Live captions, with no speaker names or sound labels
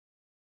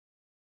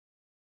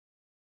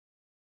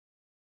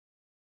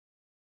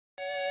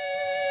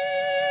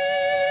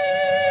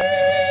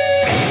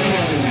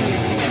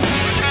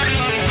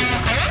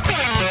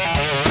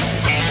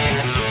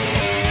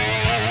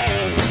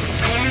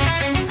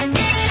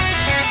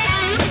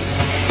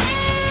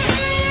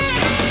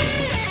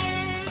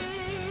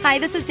Hi,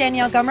 this is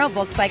Danielle Gumrow,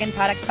 Volkswagen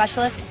Product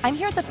Specialist. I'm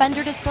here at the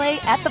Fender display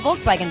at the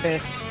Volkswagen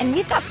booth, and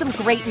we've got some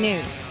great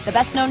news. The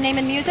best-known name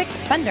in music,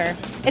 Fender,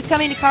 is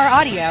coming to car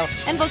audio,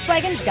 and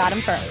Volkswagen's got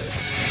him first.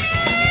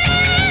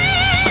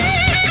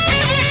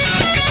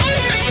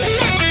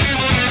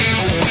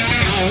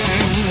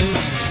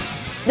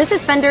 This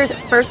is Fender's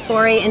first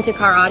foray into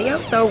car audio,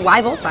 so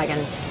why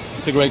Volkswagen?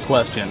 It's a great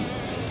question.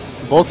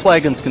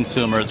 Volkswagen's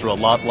consumers are a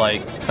lot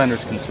like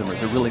Fender's consumers.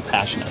 They're really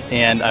passionate.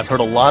 And I've heard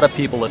a lot of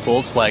people at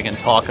Volkswagen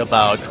talk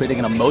about creating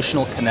an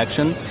emotional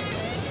connection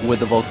with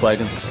the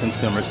Volkswagen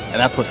consumers. And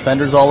that's what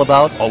Fender's all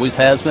about, always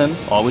has been,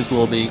 always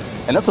will be.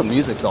 And that's what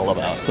music's all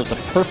about. So it's a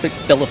perfect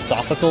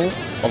philosophical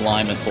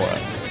alignment for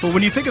us. Well,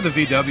 when you think of the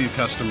VW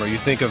customer, you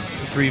think of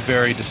three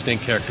very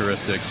distinct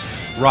characteristics: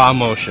 raw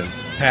emotion,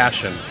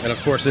 passion, and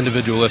of course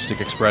individualistic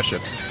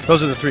expression.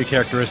 Those are the three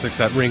characteristics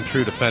that ring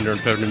true to Fender and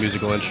Fender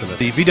musical instrument.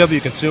 The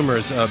VW consumer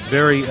is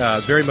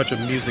very much a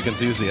music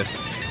enthusiast,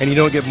 and you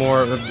don't get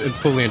more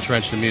fully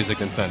entrenched in music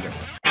than Fender.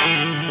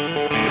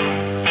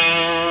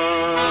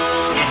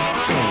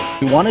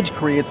 We wanted to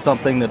create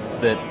something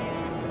that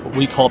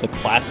we call the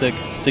classic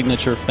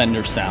signature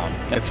Fender sound.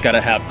 It's got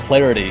to have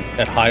clarity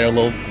at high or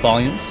low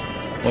volumes,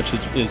 which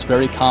is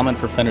very common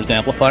for Fender's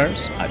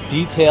amplifiers,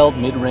 detailed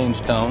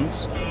mid-range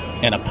tones,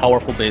 and a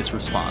powerful bass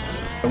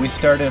response. We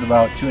started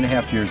about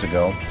 2.5 years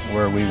ago,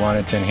 where we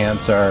wanted to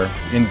enhance our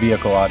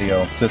in-vehicle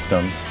audio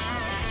systems,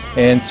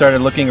 and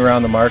started looking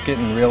around the market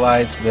and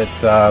realized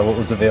that what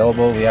was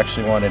available, we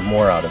actually wanted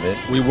more out of it.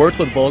 We worked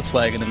with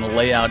Volkswagen in the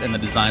layout and the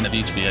design of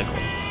each vehicle,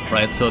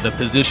 right? So the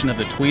position of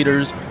the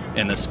tweeters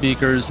and the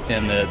speakers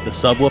and the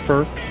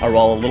subwoofer are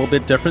all a little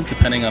bit different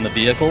depending on the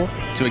vehicle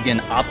to,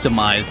 again,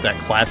 optimize that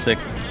classic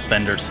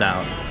Fender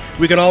sound.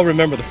 We can all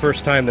remember the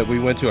first time that we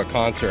went to a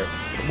concert.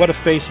 What a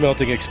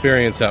face-melting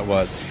experience that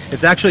was.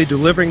 It's actually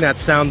delivering that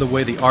sound the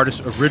way the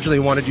artist originally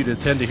wanted you to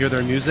tend to hear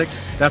their music.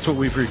 That's what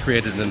we've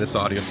recreated in this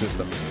audio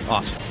system.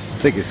 Awesome. I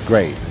think it's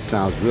great. It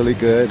sounds really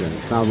good, and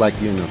it sounds like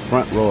you're in the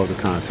front row of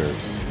the concert.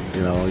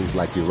 You know, it's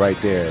like you're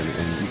right there,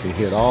 and you can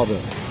hear all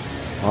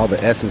the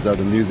essence of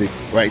the music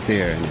right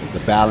there, and the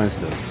balance,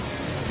 the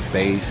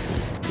bass,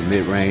 the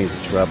mid-range,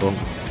 the treble.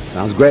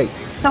 Sounds great.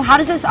 So how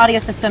does this audio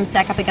system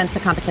stack up against the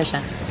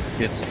competition?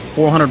 It's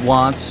 400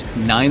 watts,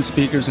 9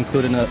 speakers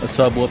including a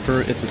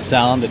subwoofer. It's a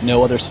sound that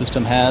no other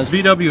system has.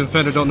 VW and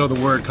Fender don't know the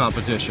word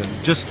competition.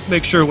 Just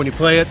make sure when you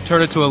play it,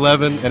 turn it to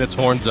 11 and it's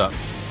horns up.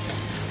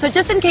 So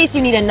just in case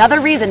you need another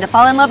reason to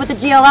fall in love with the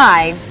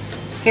GLI,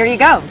 here you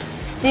go.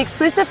 The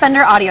exclusive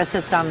Fender audio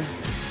system.